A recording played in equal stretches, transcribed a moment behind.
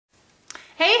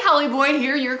Hey, Holly Boyd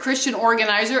here, your Christian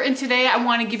organizer, and today I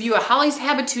want to give you a Holly's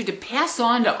Habitude to pass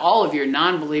on to all of your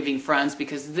non-believing friends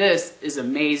because this is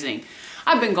amazing.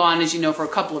 I've been gone, as you know, for a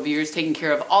couple of years taking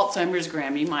care of Alzheimer's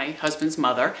Grammy, my husband's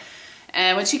mother.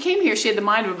 And when she came here, she had the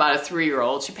mind of about a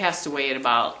 3-year-old. She passed away at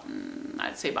about,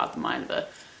 I'd say about the mind of a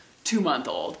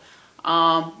 2-month-old.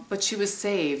 But she was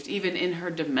saved, even in her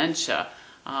dementia.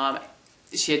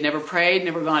 She had never prayed,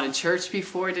 never gone to church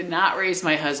before, did not raise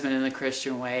my husband in the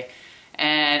Christian way.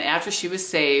 And after she was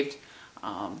saved,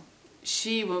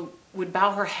 she would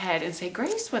bow her head and say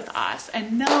grace with us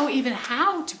and know even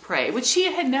how to pray, which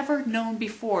she had never known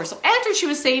before. So after she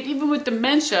was saved, even with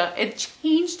dementia, it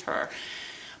changed her.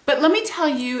 But let me tell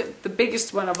you the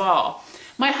biggest one of all.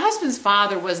 My husband's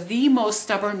father was the most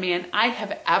stubborn man I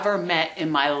have ever met in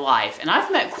my life. And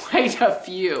I've met quite a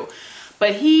few.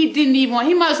 But he didn't even want,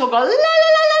 he might as well go, la la la la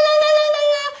la la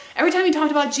la. Every time he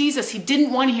talked about Jesus, he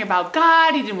didn't want to hear about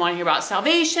God. He didn't want to hear about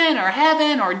salvation or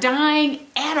heaven or dying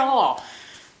at all.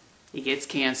 He gets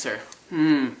cancer.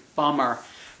 Bummer.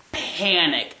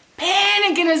 Panic.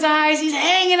 Panic in his eyes. He's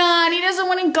hanging on. He doesn't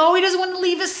want to go. He doesn't want to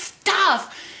leave his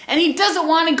stuff. And he doesn't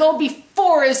want to go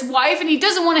before his wife. And he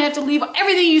doesn't want to have to leave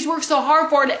everything he's worked so hard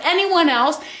for to anyone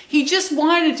else. He just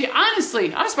wanted to.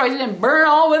 Honestly, I'm surprised he didn't burn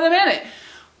all with him in it.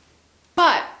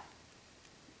 But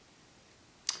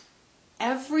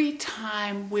every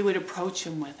time we would approach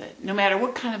him with it, no matter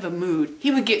what kind of a mood, he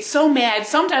would get so mad.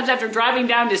 Sometimes after driving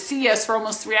down to see us for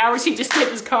almost 3 hours, he'd just get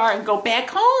in his car and go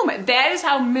back home. That is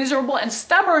how miserable and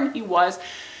stubborn he was,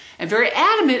 and very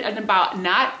adamant about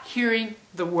not hearing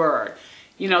the word.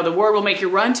 You know, the word will make you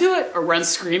run to it or run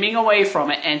screaming away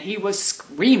from it, and he was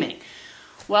screaming.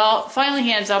 Well, finally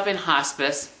he ends up in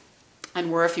hospice,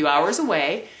 and we're a few hours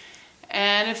away.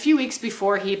 And a few weeks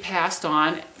before he passed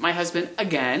on, my husband,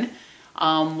 again,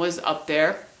 was up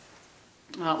there.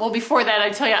 Well, before that, I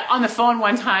tell you, on the phone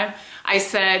one time, I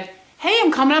said, hey,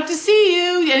 I'm coming up to see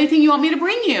you. Anything you want me to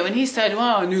bring you? And he said,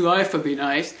 well, a new life would be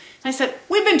nice. And I said,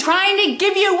 we've been trying to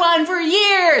give you one for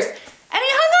years. And he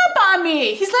hung up on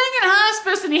me. He's laying in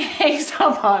hospice and he hangs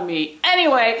up on me.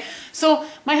 Anyway, so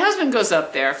my husband goes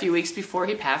up there a few weeks before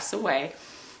he passed away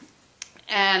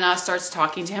and starts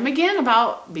talking to him again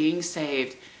about being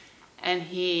saved. And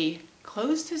he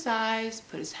closed his eyes,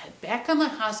 put his head back on the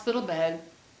hospital bed,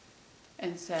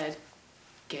 and said,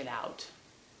 get out.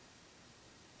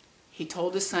 He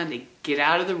told his son to get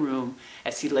out of the room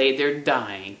as he lay there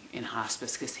dying in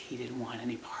hospice because he didn't want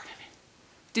any part of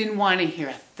it. Didn't want to hear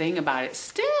a thing about it.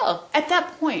 Still, at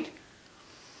that point,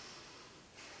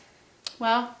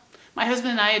 well, my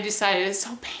husband and I had decided it's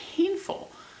so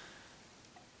painful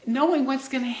knowing what's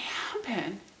going to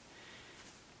happen.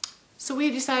 So we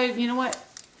decided, you know what?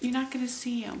 You're not going to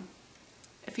see him.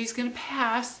 If he's going to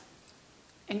pass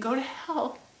and go to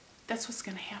hell, that's what's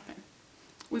going to happen.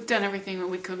 We've done everything that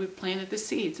we could. We've planted the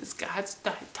seeds. It's God's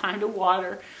time to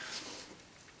water.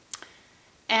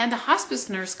 And the hospice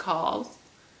nurse called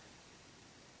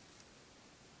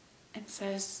and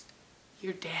says,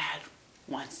 your dad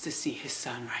wants to see his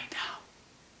son right now.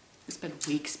 It's been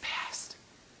weeks past,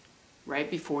 right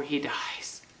before he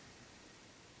dies.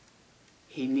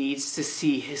 He needs to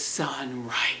see his son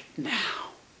right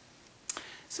now.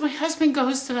 So my husband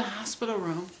goes to the hospital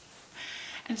room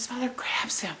and his father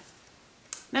grabs him.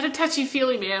 Not a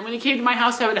touchy-feely man. When he came to my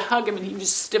house, I would hug him and he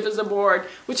was stiff as a board,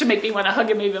 which would make me want to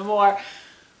hug him even more.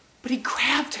 But he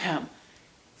grabbed him.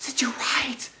 He said, you're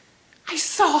right. I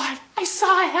saw it. I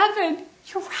saw heaven.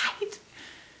 You're right.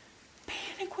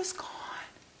 Panic was gone.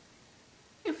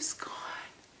 It was gone.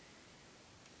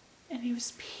 And he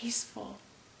was peaceful.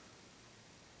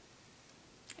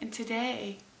 And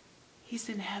today, he's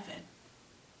in heaven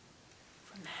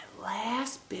from that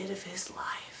last bit of his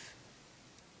life,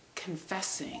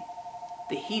 confessing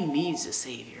that he needs a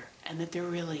Savior and that there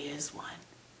really is one.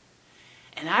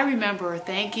 And I remember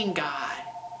thanking God,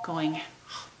 going,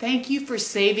 oh, thank you for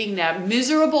saving that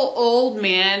miserable old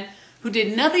man who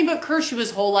did nothing but curse you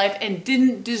his whole life and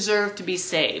didn't deserve to be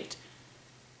saved.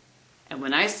 And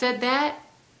when I said that,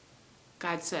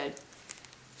 God said,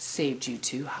 saved you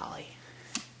too, Holly.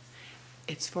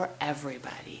 It's for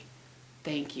everybody.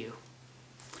 Thank you.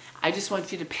 I just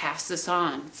want you to pass this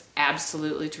on. It's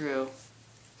absolutely true.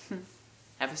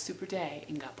 Have a super day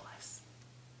and God bless.